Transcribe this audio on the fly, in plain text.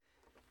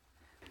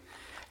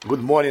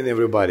Good morning,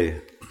 everybody.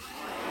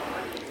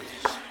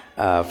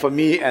 For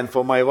me and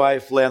for my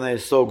wife, Lena,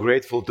 is so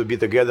grateful to be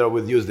together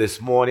with you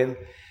this morning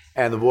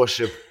and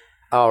worship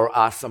our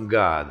awesome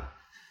God.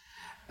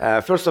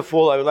 First of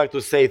all, I would like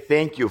to say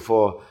thank you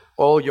for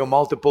all your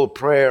multiple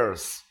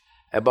prayers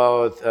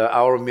about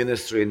our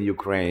ministry in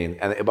Ukraine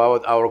and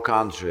about our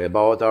country,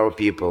 about our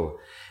people.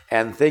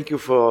 And thank you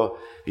for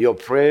your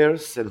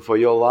prayers and for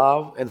your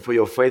love and for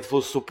your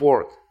faithful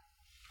support.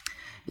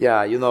 Yeah,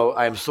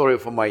 I'm sorry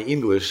for my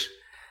English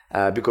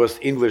because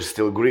English is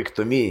still Greek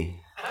to me.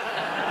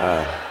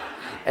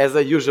 As I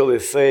usually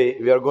say,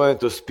 we are going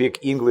to speak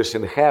English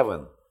in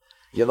heaven.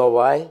 You know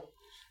why?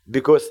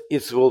 Because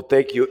it will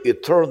take you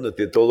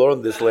eternity to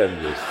learn this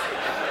language.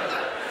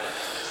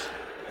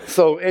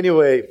 So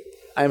anyway,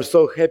 I'm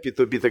so happy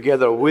to be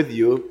together with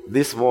you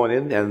this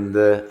morning and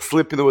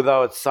sleeping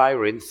without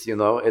sirens,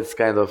 it's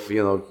kind of,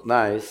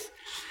 nice.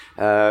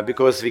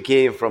 Because we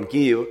came from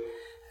Kiev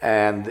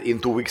and in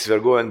 2 weeks we're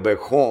going back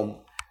home.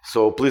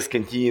 So please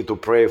continue to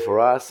pray for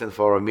us and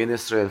for our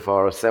ministry and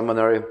for our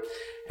seminary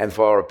and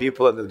for our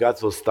people, and that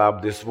God will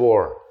stop this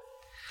war.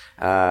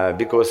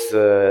 Because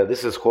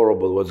this is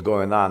horrible what's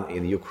going on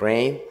in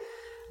Ukraine,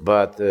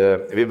 but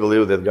we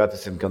believe that God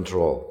is in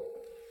control.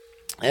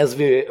 As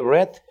we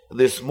read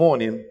this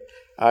morning,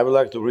 I would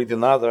like to read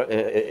another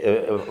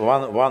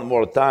one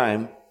more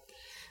time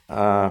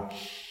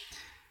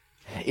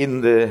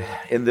in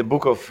the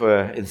book of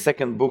in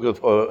second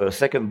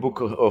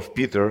book of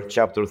Peter,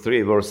 chapter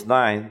 3, verse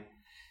 9.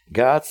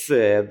 God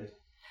said,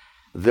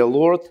 "The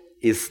Lord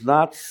is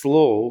not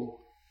slow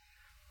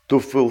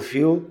to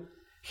fulfill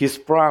His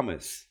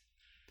promise,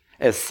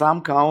 as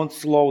some count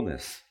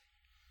slowness,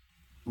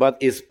 but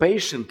is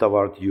patient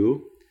toward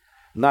you,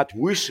 not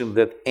wishing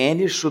that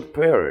any should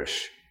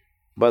perish,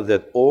 but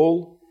that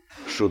all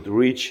should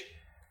reach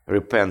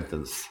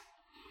repentance."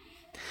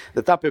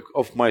 The topic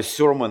of my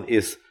sermon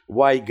is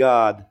why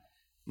God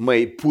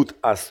may put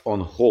us on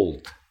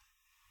hold.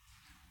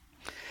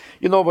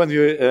 When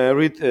we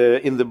read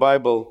in the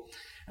Bible,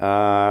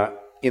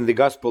 in the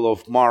Gospel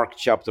of Mark,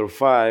 chapter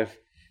 5,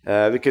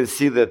 we can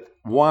see that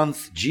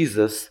once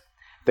Jesus,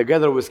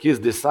 together with his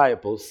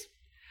disciples,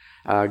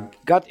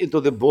 got into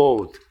the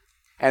boat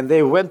and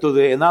they went to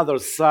the another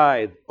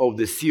side of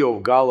the Sea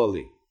of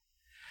Galilee.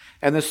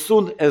 And as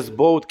soon as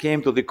boat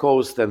came to the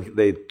coast and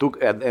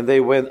they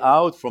went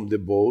out from the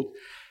boat,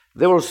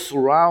 they were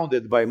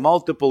surrounded by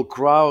multiple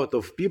crowd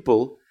of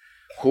people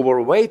who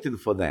were waiting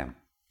for them.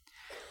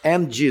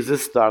 And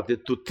Jesus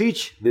started to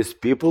teach these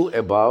people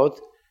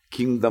about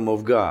kingdom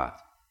of God.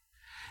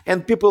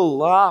 And people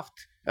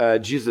loved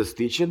Jesus'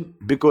 teaching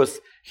because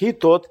he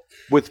taught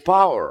with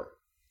power,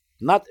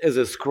 not as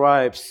the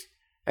scribes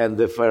and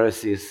the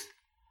Pharisees.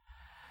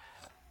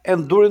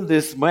 And during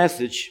this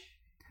message,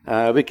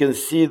 we can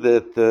see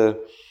that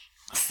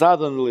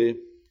suddenly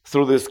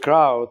through this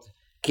crowd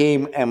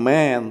came a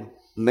man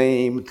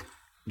named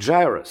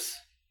Jairus.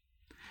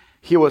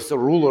 He was a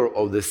ruler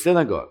of the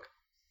synagogue.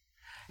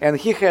 And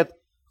he had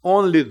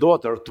only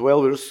daughter,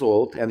 12 years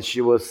old, and she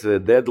was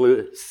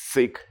deadly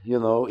sick,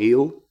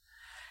 ill.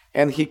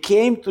 And he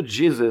came to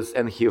Jesus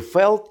and he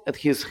fell at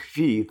his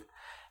feet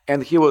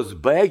and he was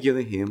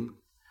begging him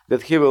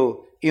that he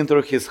will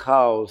enter his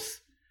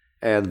house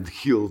and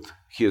heal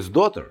his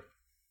daughter.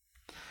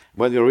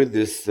 When you read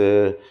this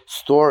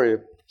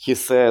story, he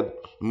said,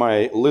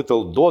 "My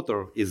little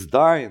daughter is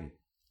dying.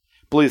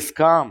 Please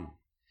come,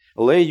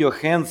 lay your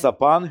hands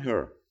upon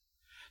her,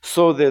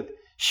 so that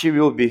she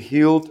will be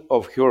healed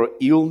of her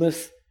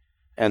illness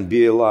and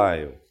be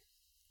alive."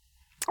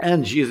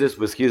 And Jesus,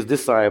 with his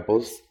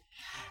disciples,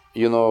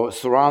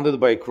 surrounded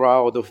by a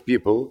crowd of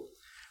people,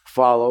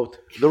 followed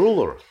the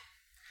ruler.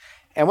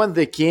 And when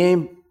they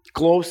came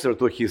closer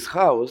to his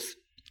house,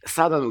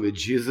 suddenly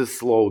Jesus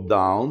slowed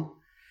down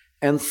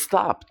and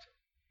stopped.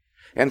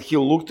 And he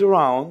looked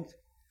around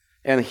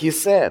and he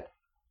said,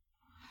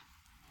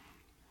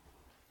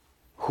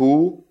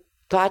 "Who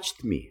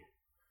touched me?"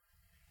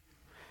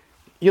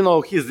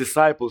 His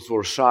disciples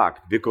were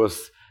shocked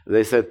because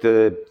they said,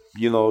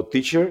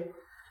 "Teacher,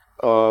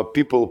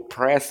 people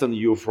press on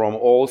you from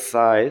all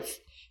sides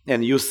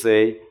and you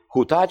say,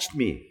 'Who touched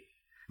me?'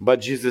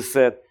 But Jesus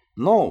said,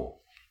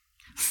 'No,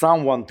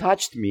 someone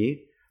touched me,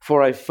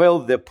 for I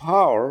felt the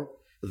power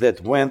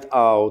that went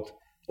out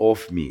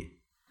of me.'"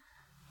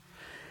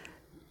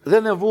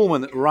 Then a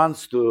woman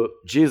runs to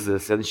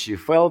Jesus and she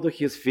fell to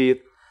his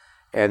feet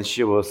and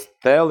she was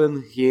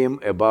telling him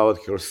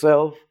about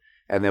herself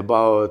and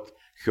about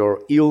her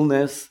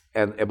illness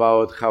and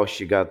about how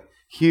she got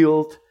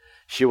healed.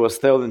 She was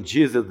telling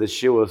Jesus that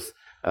she was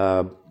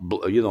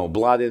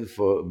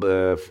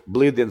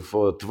bleeding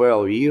for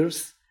 12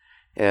 years.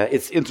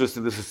 It's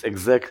interesting, this is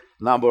exact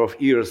number of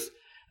years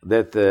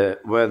that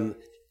when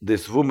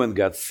this woman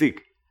got sick,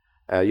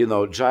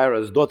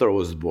 Jairus' daughter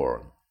was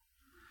born.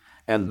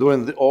 And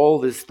during all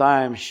this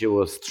time, she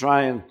was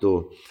trying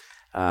to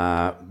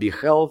be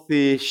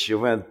healthy. She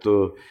went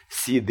to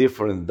see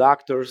different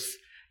doctors.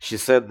 She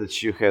said that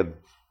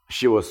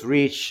she was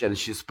rich and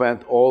she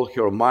spent all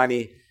her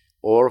money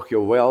or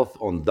her wealth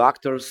on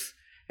doctors.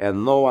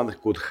 and no one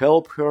could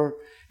help her.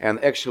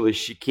 And actually,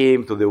 she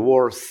came to the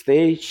worst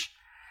stage.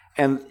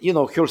 And,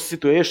 her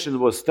situation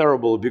was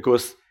terrible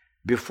because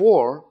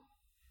before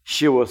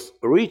she was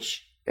rich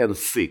and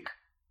sick.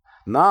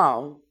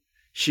 Now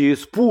she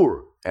is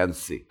poor and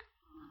sick.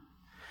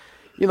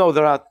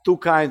 There are two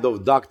kinds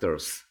of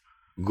doctors,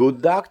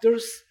 good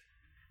doctors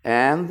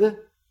and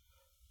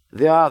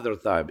the other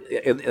type,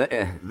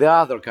 the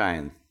other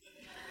kind.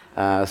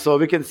 So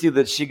we can see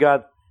that she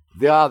got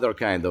the other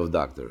kind of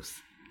doctors.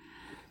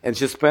 And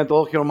she spent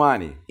all her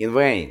money in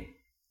vain.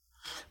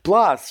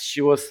 Plus,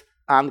 she was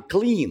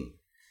unclean,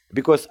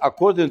 because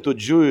according to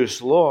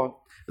Jewish law,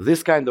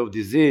 this kind of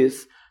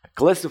disease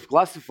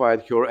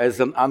classified her as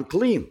an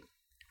unclean.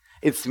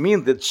 It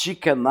means that she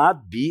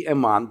cannot be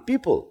among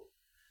people.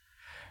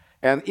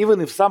 And even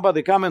if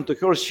somebody comes to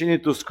her, she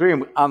needs to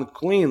scream,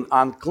 unclean,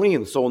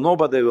 unclean, so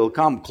nobody will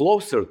come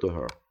closer to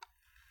her.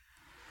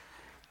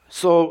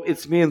 So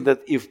it means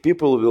that if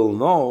people will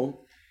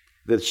know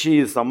that she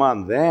is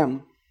among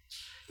them,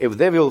 if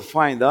they will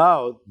find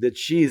out that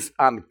she is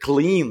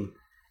unclean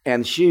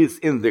and she is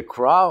in the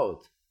crowd,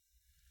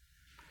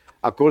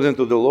 according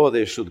to the law,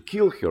 they should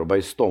kill her by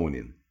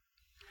stoning.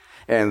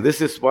 And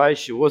this is why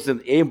she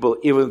wasn't able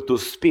even to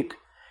speak,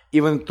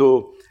 even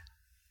to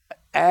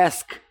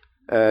ask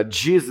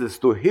Jesus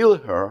to heal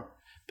her,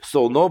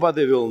 so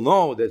nobody will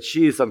know that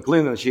she is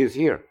unclean and she is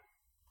here.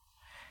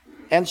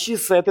 And she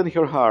said in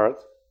her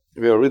heart,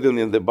 we are reading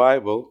in the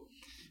Bible,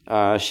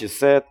 she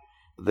said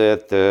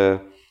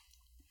that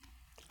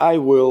I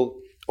will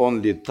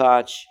only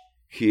touch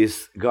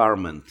his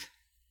garment.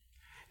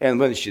 And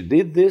when she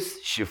did this,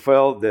 she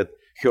felt that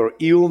her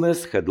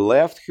illness had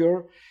left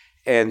her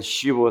and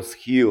she was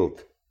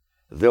healed.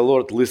 The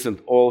Lord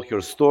listened all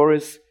her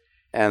stories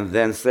and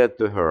then said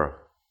to her,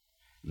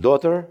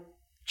 "Daughter,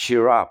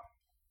 cheer up.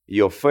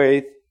 Your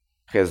faith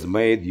has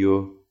made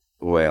you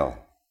well."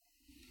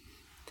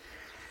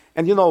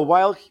 And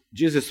while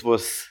Jesus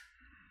was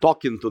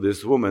talking to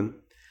this woman,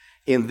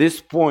 in this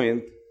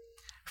point,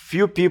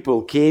 few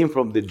people came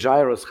from the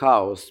Jairus'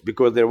 house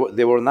because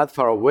they were not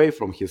far away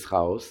from his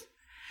house.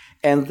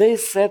 And they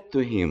said to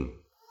him,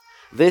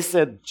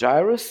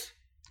 "Jairus,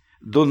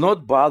 do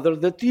not bother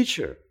the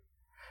teacher,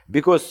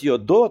 because your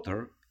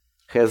daughter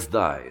has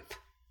died."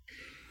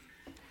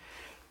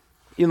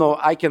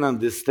 I can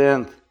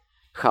understand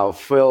how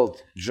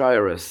felt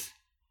Jairus,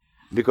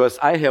 because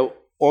I have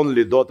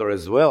only daughter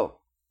as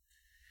well.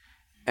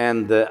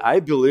 And I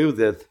believe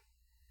that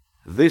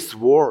these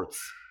words,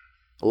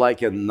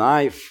 like a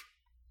knife,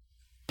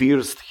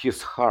 pierced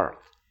his heart.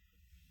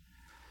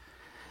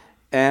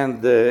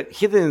 And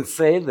he didn't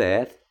say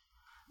that,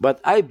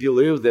 but I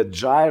believe that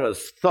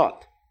Jairus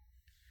thought,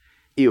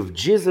 if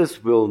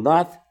Jesus will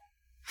not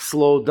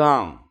slow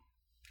down,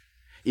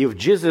 if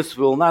Jesus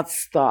will not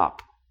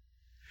stop,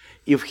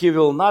 if he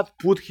will not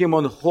put him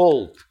on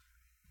hold,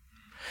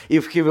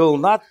 if he will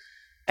not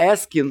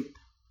ask him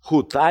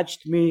who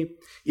touched me,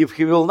 if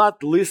he will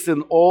not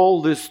listen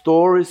all the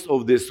stories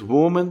of this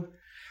woman,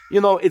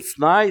 it's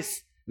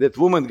nice that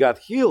woman got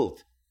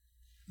healed,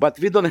 but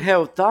we don't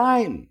have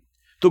time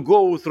to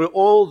go through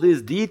all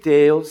these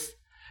details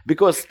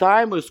because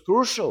time is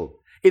crucial.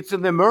 It's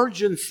an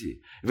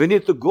emergency. We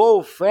need to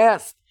go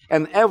fast,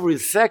 and every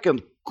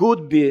second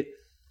could be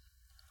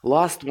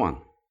last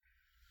one.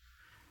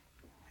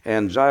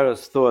 And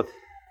Jairus thought,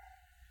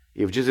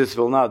 if Jesus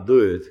will not do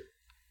it,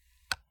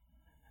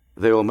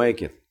 they will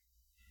make it.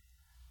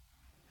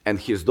 And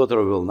his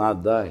daughter will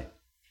not die.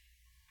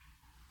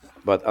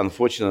 But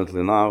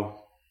unfortunately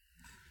now,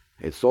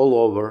 it's all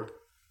over.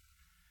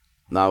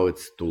 Now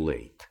it's too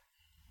late.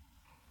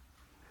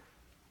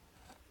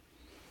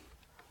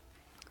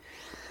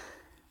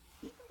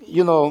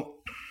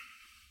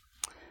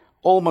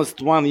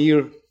 Almost 1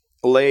 year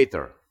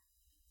later,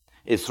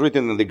 it's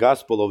written in the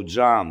Gospel of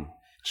John,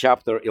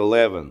 chapter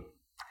 11.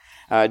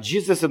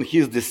 Jesus and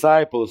his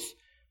disciples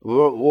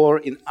were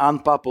in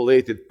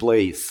unpopulated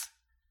place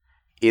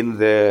in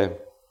the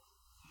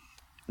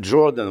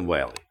Jordan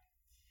Valley.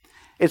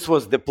 It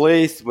was the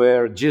place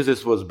where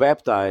Jesus was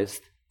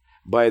baptized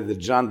by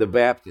John the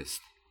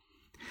Baptist.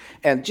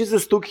 And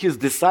Jesus took his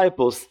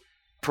disciples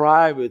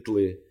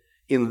privately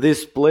in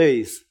this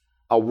place,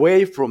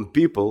 away from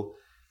people,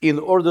 in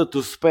order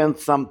to spend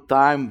some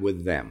time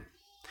with them.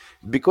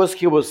 Because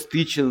he was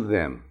teaching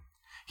them.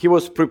 He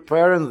was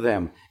preparing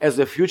them as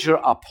the future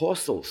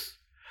apostles,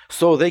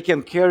 so they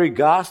can carry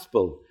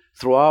gospel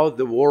throughout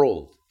the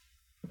world.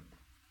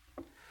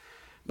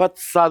 But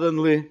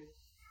suddenly,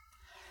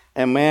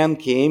 a man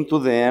came to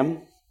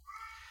them,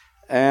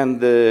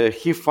 and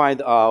he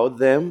found out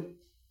them,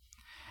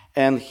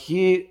 and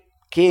he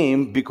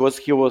came because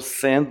he was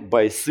sent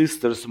by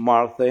sisters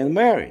Martha and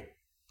Mary.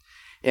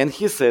 And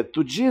he said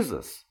to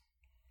Jesus,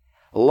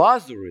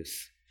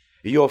 "Lazarus,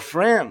 your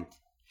friend,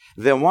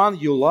 the one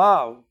you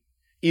love,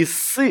 is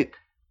sick.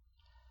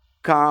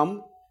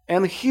 Come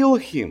and heal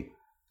him."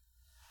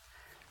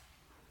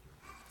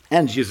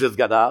 And Jesus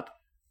got up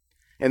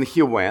and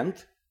he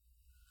went.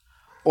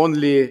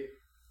 Only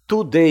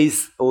 2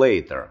 days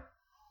later,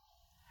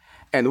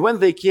 And when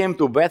they came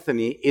to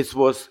Bethany, it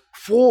was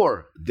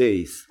 4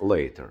 days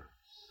later.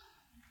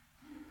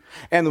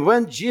 And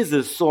when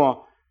Jesus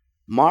saw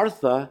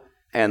Martha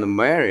and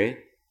Mary,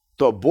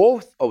 so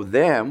both of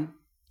them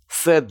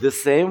said the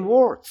same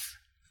words.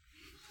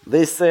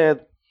 They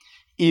said,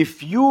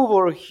 "If you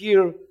were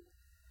here,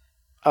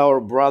 our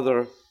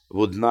brother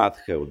would not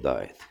have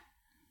died."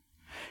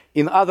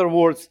 In other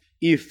words,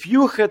 if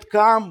you had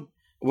come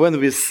when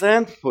we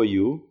sent for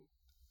you,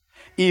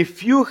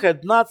 if you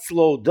had not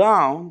slowed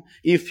down,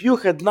 if you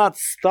had not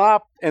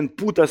stopped and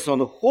put us on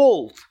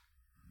hold,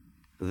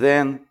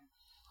 then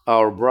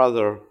our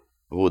brother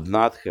would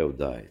not have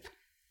died.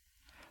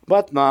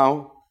 But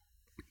now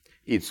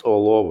it's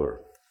all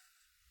over.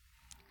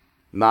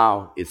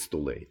 Now it's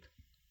too late.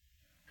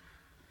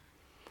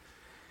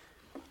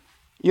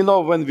 You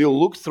know, when we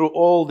look through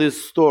all these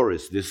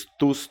stories, these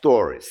 2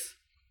 stories,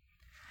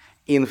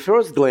 in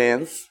first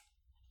glance,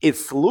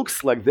 it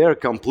looks like they're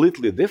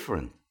completely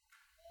different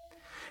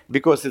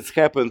because it's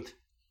happened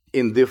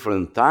in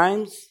different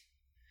times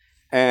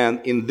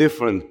and in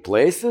different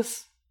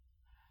places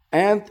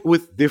and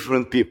with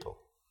different people.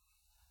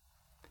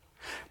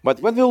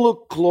 But when we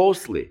look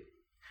closely,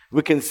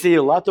 we can see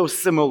a lot of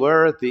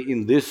similarity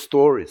in these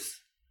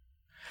stories.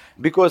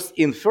 Because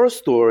in first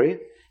story,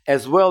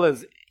 as well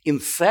as in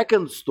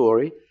second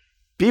story,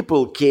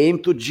 people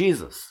came to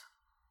Jesus.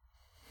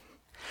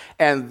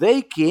 And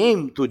they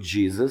came to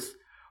Jesus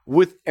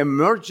with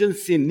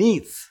emergency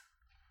needs.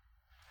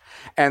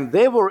 And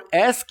they were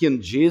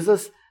asking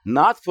Jesus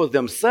not for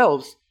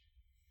themselves,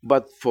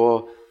 but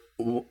for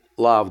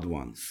loved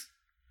ones.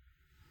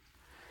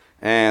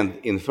 And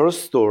in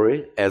first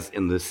story, as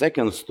in the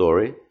second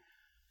story,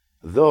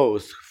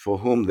 those for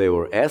whom they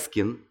were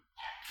asking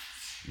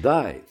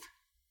died.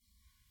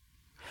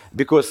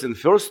 Because in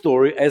first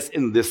story, as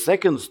in the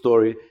second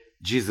story,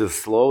 Jesus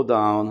slowed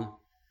down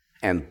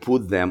and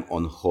put them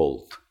on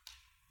hold.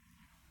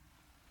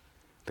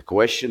 The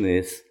question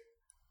is,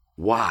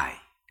 why?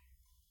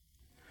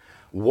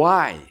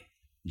 Why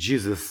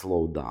Jesus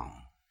slowed down?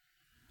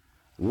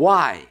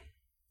 Why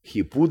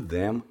he put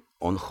them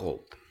on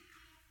hold?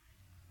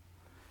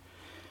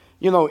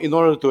 You know, in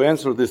order to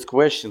answer these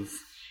questions,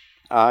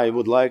 I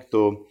would like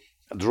to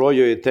draw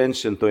your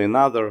attention to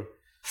another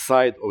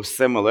side of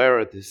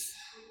similarities.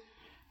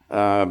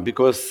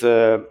 Because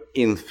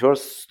in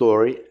first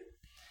story,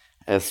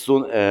 as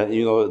soon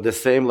the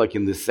same like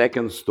in the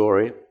second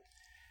story,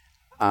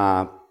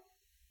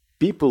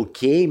 people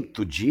came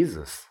to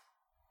Jesus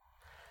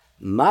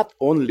not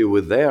only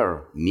with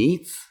their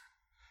needs,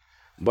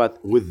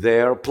 but with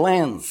their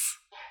plans,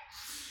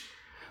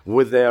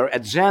 with their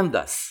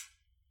agendas,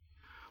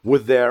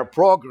 with their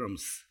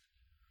programs,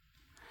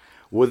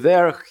 with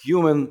their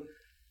human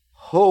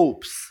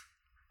hopes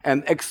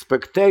and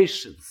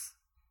expectations.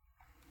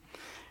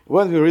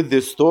 When we read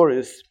these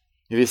stories,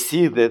 we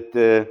see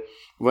that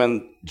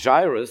when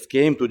Jairus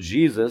came to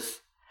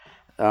Jesus,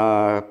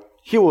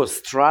 he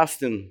was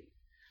trusting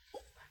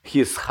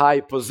his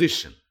high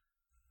position.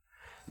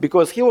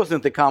 Because he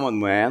wasn't a common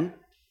man,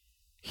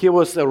 he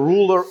was a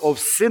ruler of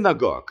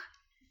synagogue.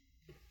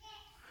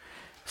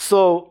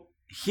 So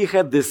he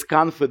had this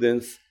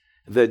confidence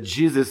that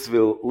Jesus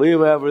will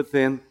leave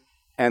everything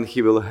and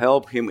he will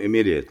help him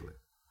immediately.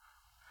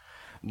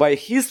 By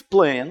his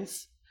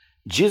plans,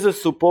 Jesus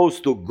is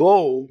supposed to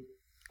go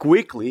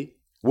quickly,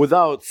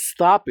 without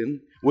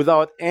stopping,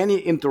 without any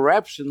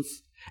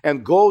interruptions,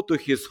 and go to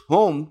his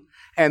home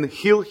and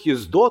heal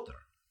his daughter.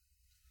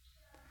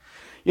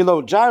 You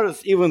know,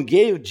 Jairus even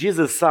gave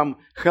Jesus some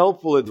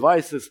helpful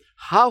advices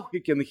how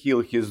he can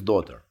heal his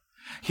daughter.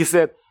 He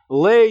said,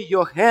 "Lay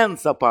your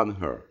hands upon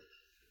her."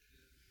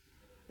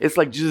 It's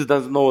like Jesus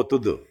doesn't know what to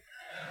do.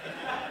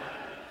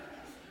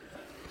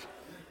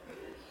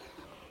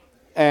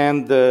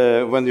 And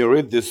when you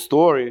read this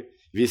story,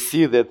 we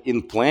see that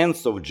in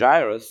plans of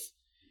Jairus,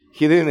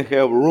 he didn't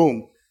have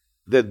room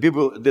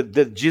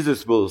that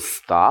Jesus will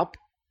stop,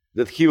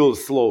 that he will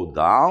slow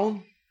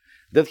down,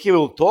 that he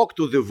will talk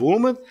to the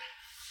woman.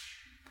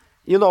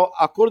 You know,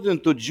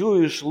 according to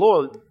Jewish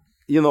law,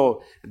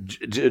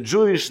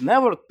 Jewish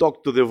never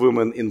talked to the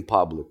women in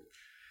public.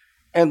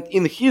 And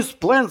in his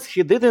plans,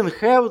 he didn't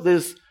have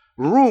this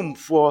room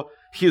for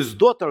his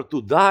daughter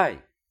to die.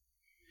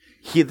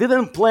 He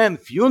didn't plan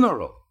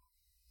funeral.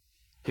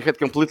 He had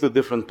completely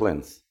different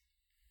plans.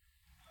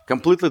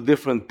 Completely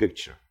different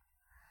picture.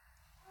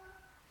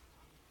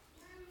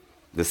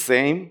 The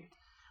same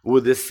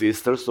with the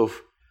sisters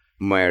of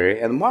Mary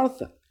and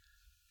Martha.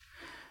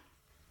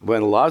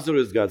 When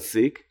Lazarus got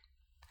sick,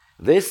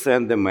 they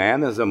sent a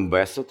man as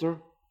ambassador,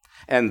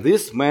 and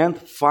this man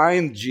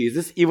found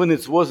Jesus, even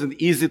it wasn't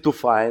easy to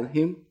find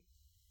him.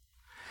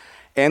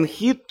 And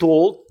he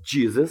told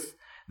Jesus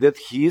that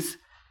his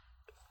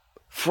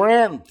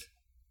friend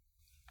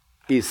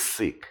is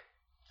sick.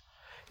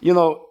 You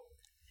know,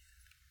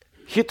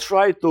 he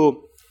tried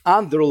to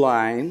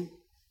underline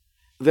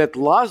that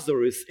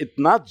Lazarus is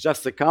not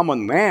just a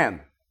common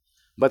man,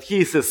 but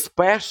he is a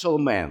special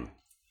man.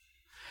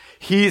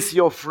 He is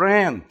your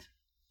friend.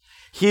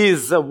 He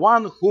is the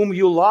one whom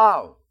you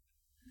love.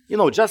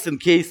 just in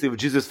case if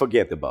Jesus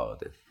forget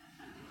about it.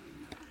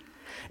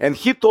 And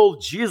he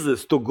told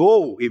Jesus to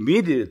go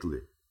immediately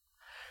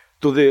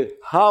to the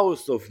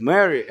house of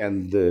Mary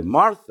and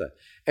Martha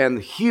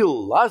and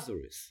heal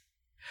Lazarus.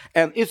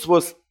 And it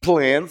was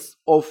plans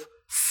of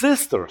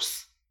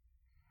sisters.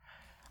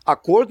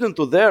 According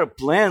to their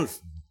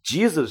plans,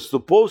 Jesus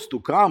supposed to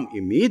come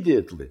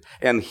immediately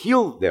and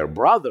heal their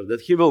brother,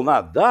 that he will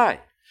not die.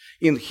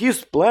 In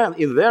his plan,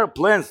 in their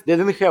plans, they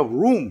didn't have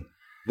room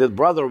that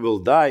brother will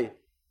die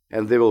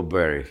and they will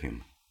bury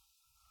him.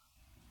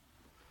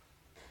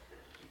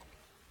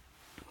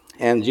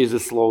 And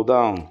Jesus slowed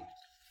down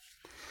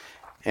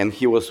and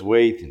he was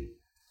waiting.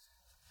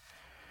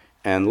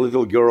 And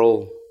little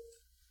girl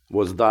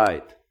was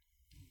died.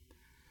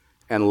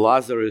 And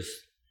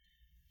Lazarus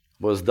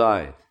was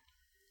died.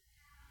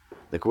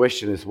 The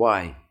question is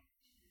why?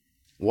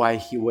 Why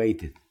he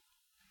waited?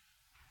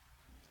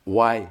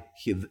 Why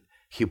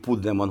he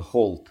put them on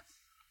hold?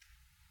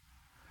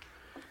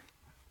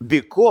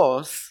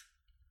 Because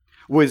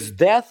with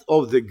death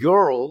of the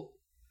girl,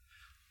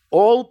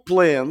 all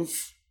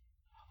plans,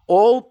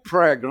 all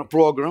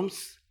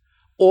programs,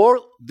 all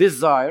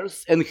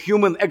desires and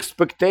human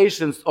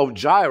expectations of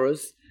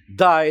Jairus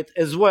died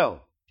as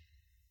well.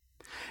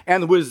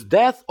 And with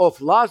death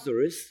of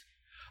Lazarus,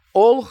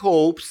 all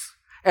hopes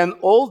and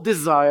all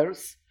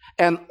desires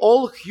and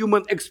all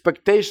human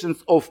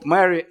expectations of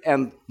Mary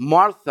and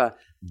Martha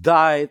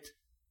died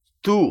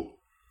too.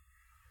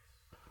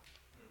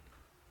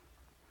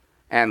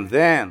 And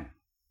then,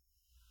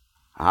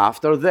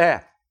 after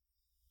that,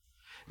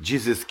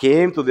 Jesus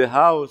came to the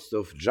house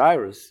of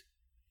Jairus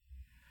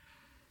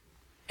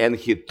and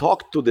he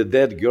talked to the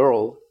dead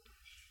girl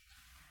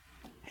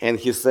and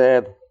he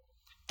said,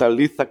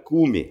 Talitha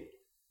Kumi,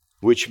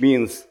 which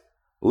means,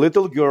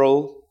 little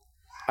girl,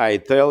 I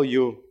tell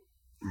you,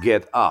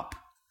 get up.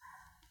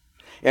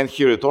 And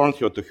he returned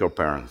her to her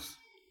parents.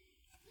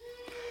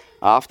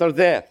 After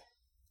that,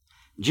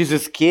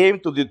 Jesus came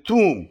to the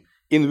tomb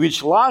in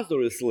which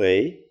Lazarus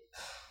lay,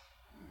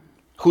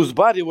 whose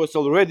body was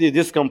already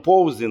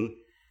decomposing,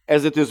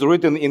 as it is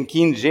written in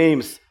King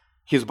James,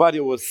 his body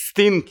was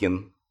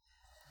stinking.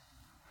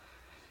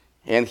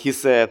 And he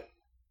said,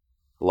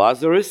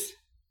 Lazarus,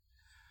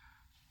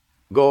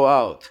 go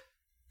out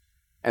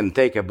and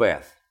take a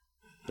bath.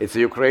 It's a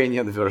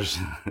Ukrainian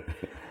version.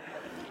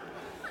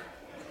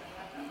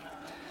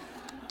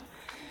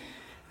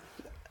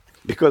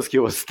 Because he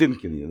was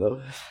stinking,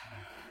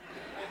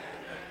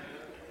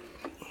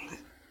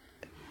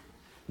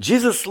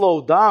 Jesus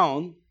slowed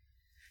down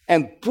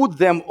and put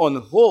them on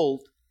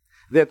hold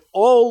that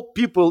all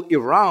people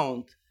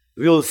around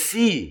will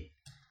see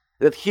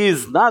that he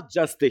is not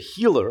just a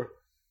healer,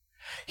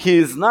 he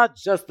is not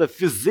just a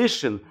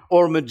physician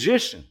or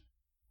magician,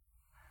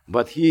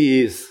 but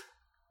he is,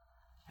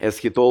 as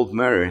he told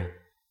Mary,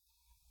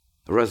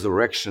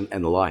 resurrection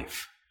and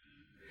life.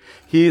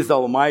 He is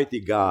Almighty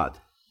God.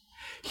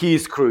 He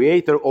is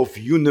creator of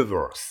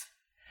universe.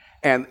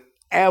 And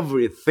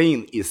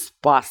everything is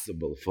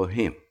possible for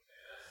him.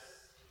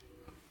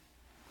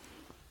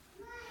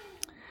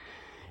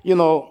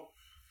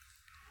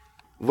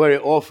 Very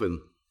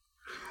often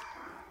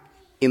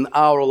in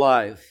our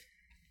life,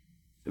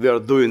 we are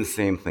doing the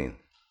same thing.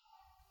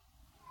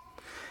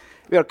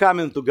 We are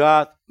coming to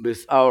God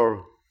with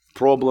our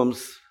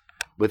problems,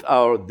 with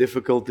our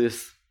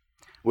difficulties,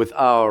 with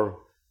our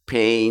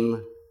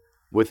pain,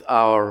 with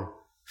our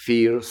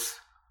fears.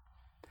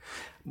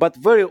 But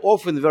very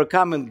often we are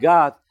coming to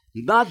God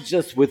not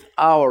just with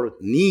our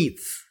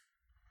needs,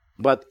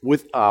 but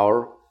with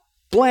our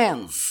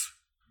plans,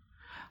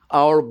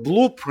 our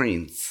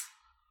blueprints,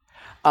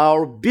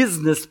 our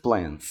business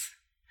plans.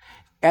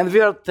 And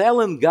we are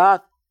telling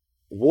God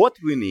what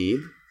we need,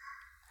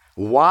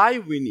 why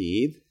we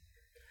need,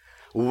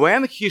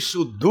 when he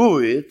should do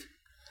it,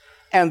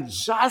 and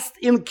just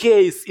in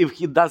case if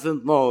he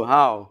doesn't know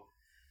how,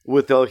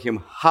 we tell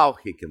him how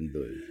he can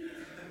do it.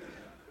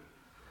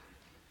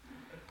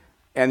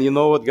 And you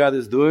know what God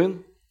is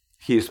doing?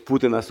 He is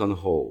putting us on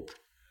hold.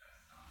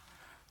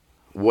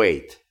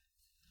 Wait.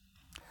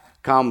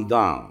 Calm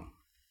down.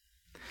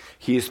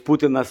 He is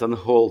putting us on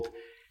hold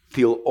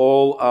till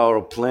all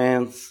our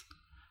plans,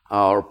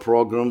 our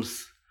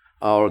programs,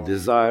 our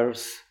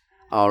desires,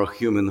 our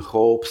human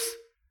hopes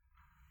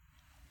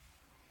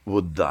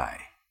would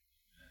die.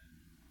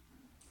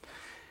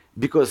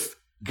 Because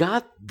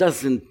God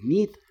doesn't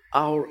need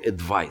our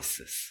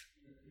advices.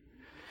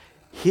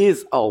 He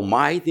is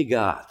Almighty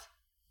God.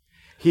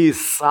 He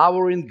is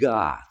sovereign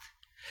God.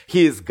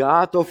 He is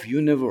God of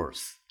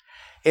universe.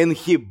 And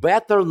he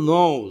better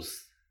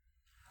knows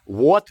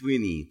what we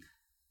need,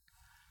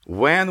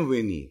 when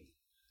we need,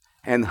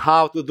 and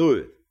how to do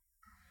it.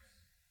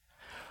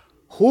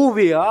 Who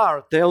we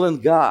are telling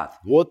God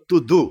what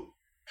to do.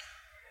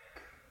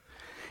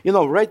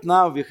 Right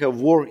now we have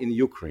war in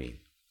Ukraine.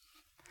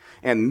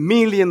 And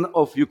millions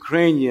of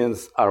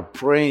Ukrainians are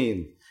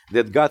praying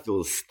that God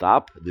will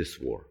stop this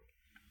war.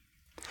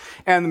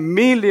 And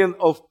millions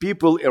of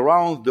people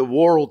around the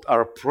world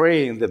are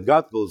praying that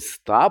God will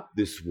stop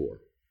this war.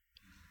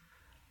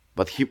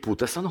 but he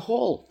put us on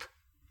hold.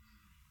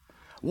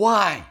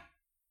 Why?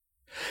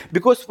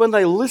 Because when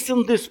I listen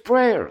to these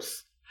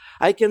prayers,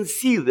 I can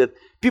see that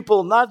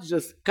people not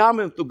just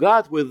coming to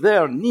God with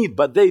their need,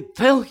 but they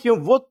tell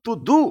him what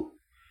to do,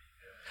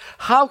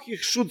 how he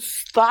should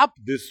stop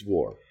this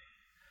war.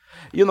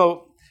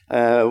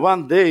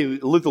 One day,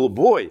 little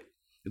boy,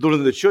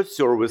 during the church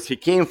service, he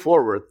came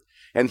forward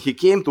and he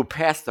came to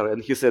pastor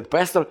and he said,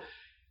 "Pastor,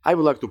 I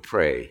would like to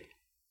pray."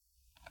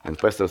 And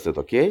pastor said,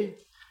 "Okay."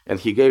 And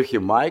he gave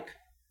him mic.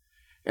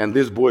 And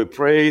this boy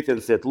prayed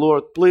and said,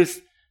 "Lord, please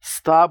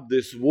stop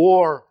this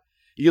war.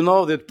 You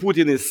know that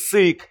Putin is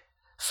sick.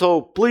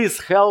 So please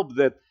help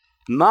that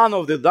none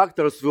of the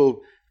doctors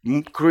will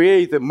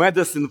create a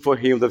medicine for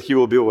him that he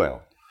will be well."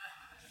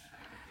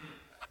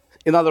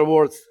 In other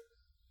words,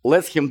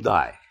 let him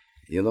die,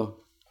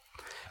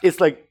 It's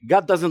like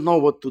God doesn't know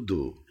what to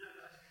do.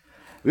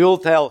 We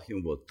will tell him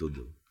what to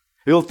do.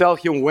 We will tell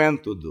him when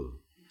to do.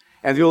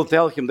 And we will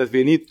tell him that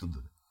we need to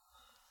do.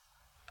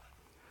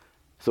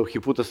 So he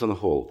put us on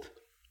hold.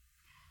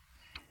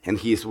 And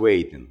he is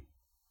waiting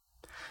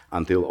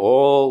until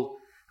all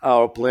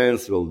our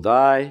plans will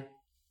die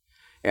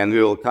and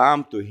we will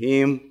come to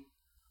him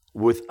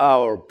with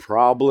our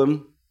problem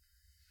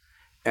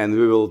and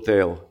we will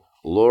tell,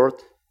 "Lord,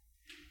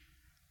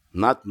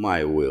 not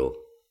my will,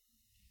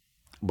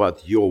 but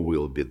your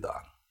will be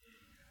done."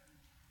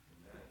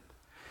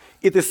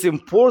 It is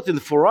important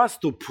for us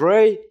to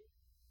pray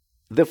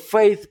the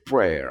faith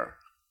prayer.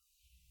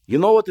 You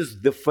know what is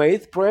the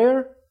faith prayer?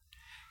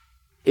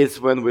 It's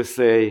when we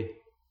say,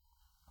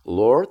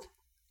 "Lord,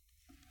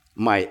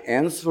 my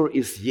answer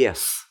is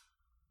yes.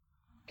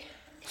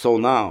 So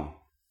now,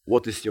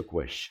 what is your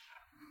question?"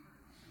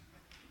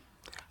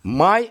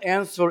 My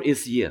answer is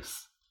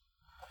yes.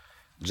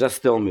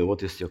 Just tell me,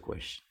 what is your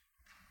question?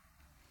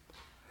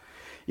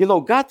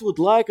 God would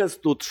like us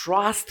to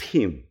trust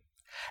him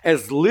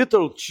as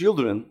little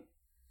children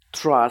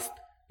trust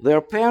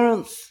their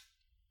parents.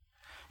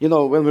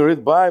 When we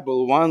read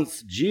Bible, once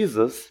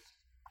Jesus,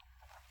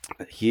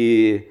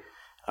 he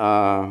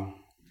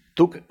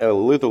took a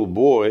little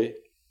boy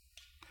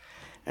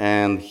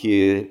and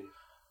he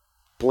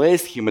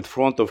placed him in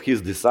front of his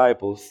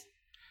disciples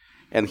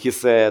and he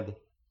said,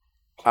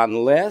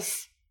 "Unless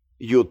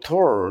you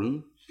turn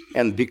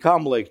and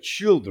become like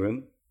children,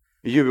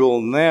 you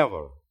will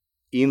never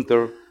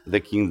enter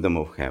the kingdom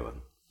of heaven."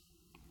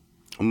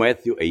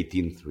 Matthew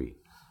 18:3.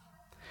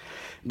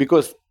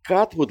 Because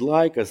God would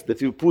like us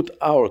that we put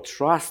our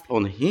trust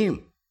on him.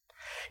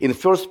 In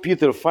 1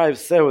 Peter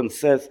 5:7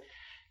 says,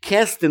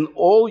 "Casting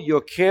all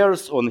your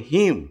cares on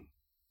him,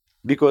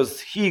 because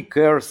he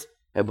cares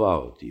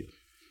about you."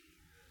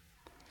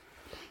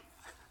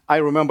 I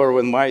remember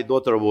when my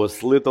daughter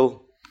was little,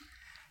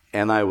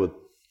 and I would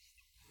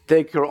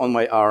take her on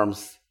my arms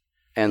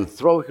and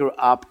throw her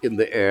up in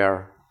the air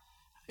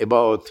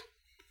about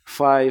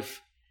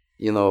 5,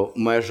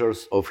 measures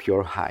of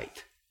her height.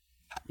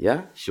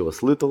 Yeah, she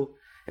was little,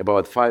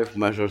 about 5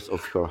 measures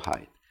of her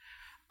height.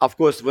 Of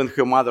course, when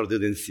her mother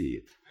didn't see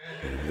it.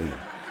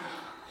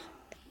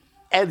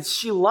 And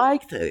she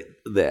liked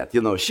that,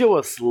 she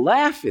was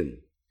laughing.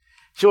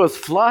 She was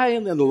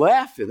flying and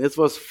laughing. It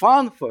was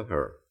fun for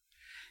her.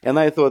 And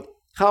I thought,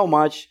 how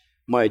much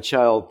my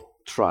child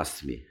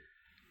trusts me.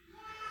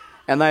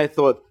 And I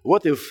thought,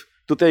 what if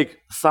to take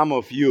some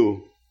of you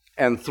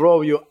and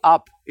throw you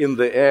up in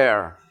the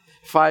air,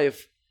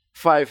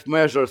 5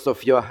 measures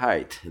of your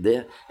height.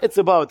 It's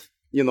about,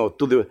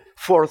 to the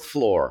 4th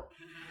floor.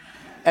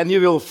 And you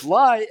will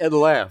fly and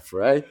laugh,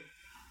 right?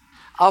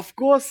 Of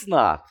course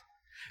not.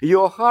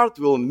 Your heart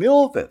will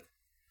melt it.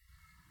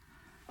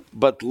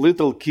 But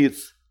little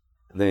kids,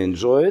 they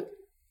enjoy it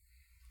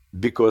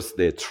because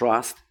they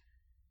trust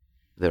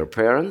their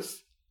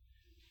parents.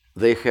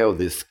 They have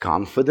this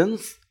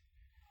confidence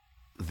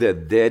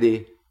that daddy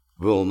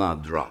will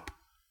not drop.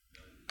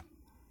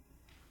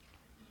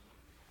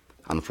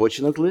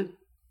 Unfortunately,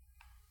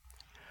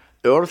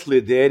 earthly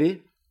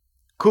daddy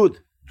could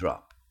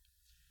drop.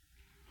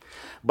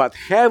 But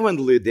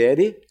heavenly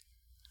daddy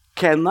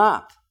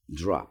cannot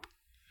drop.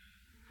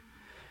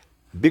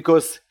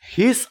 Because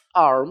his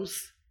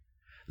arms,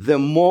 the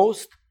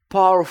most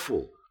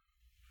powerful,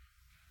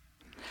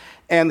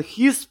 and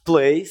his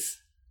place,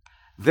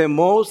 the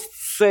most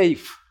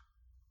safe,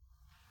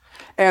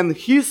 and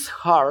his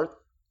heart,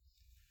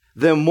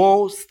 the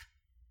most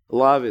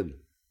loving.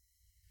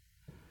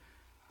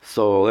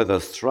 So let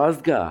us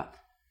trust God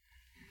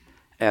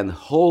and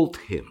hold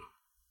him,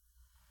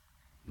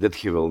 that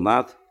he will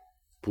not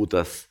put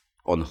us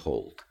on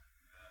hold.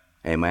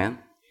 Amen?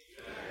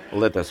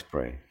 Let us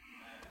pray.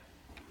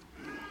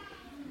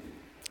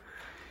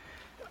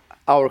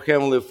 Our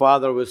Heavenly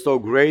Father, we're so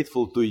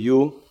grateful to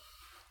you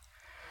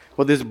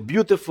for this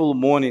beautiful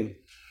morning,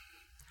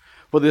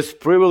 for this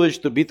privilege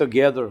to be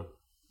together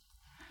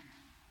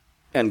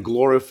and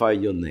glorify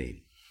your name.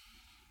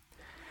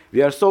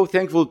 We are so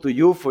thankful to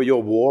you for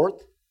your word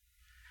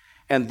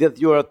and that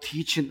you are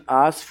teaching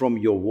us from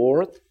your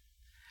word.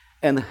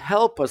 And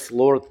help us,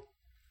 Lord,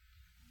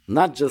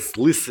 not just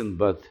listen,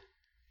 but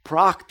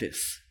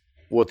practice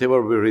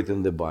whatever we read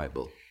in the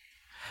Bible.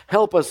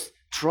 Help us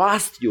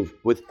trust you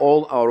with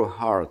all our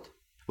heart,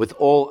 with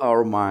all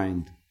our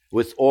mind,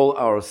 with all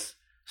our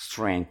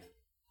strength.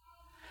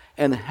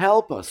 And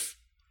help us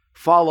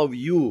follow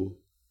you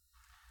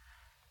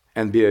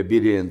and be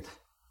obedient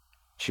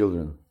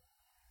children.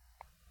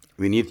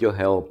 We need your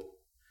help.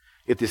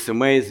 It is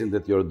amazing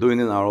that you're doing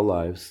in our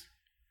lives.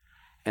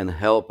 And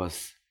help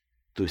us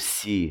to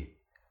see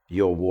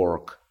your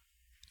work,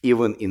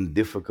 even in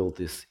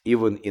difficulties,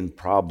 even in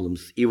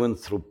problems, even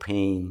through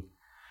pain.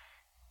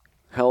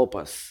 Help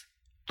us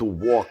to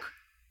walk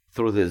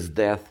through this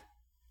death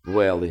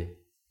valley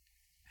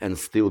and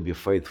still be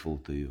faithful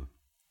to you.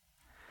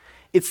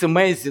 It's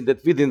amazing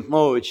that we didn't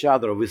know each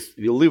other. We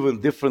live in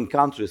different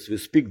countries. We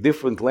speak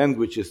different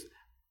languages.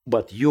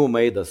 But you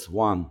made us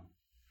one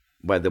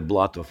by the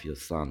blood of your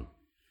Son.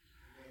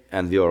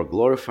 And we are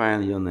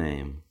glorifying your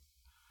name.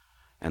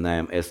 And I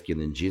am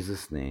asking in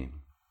Jesus'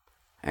 name.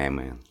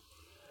 Amen.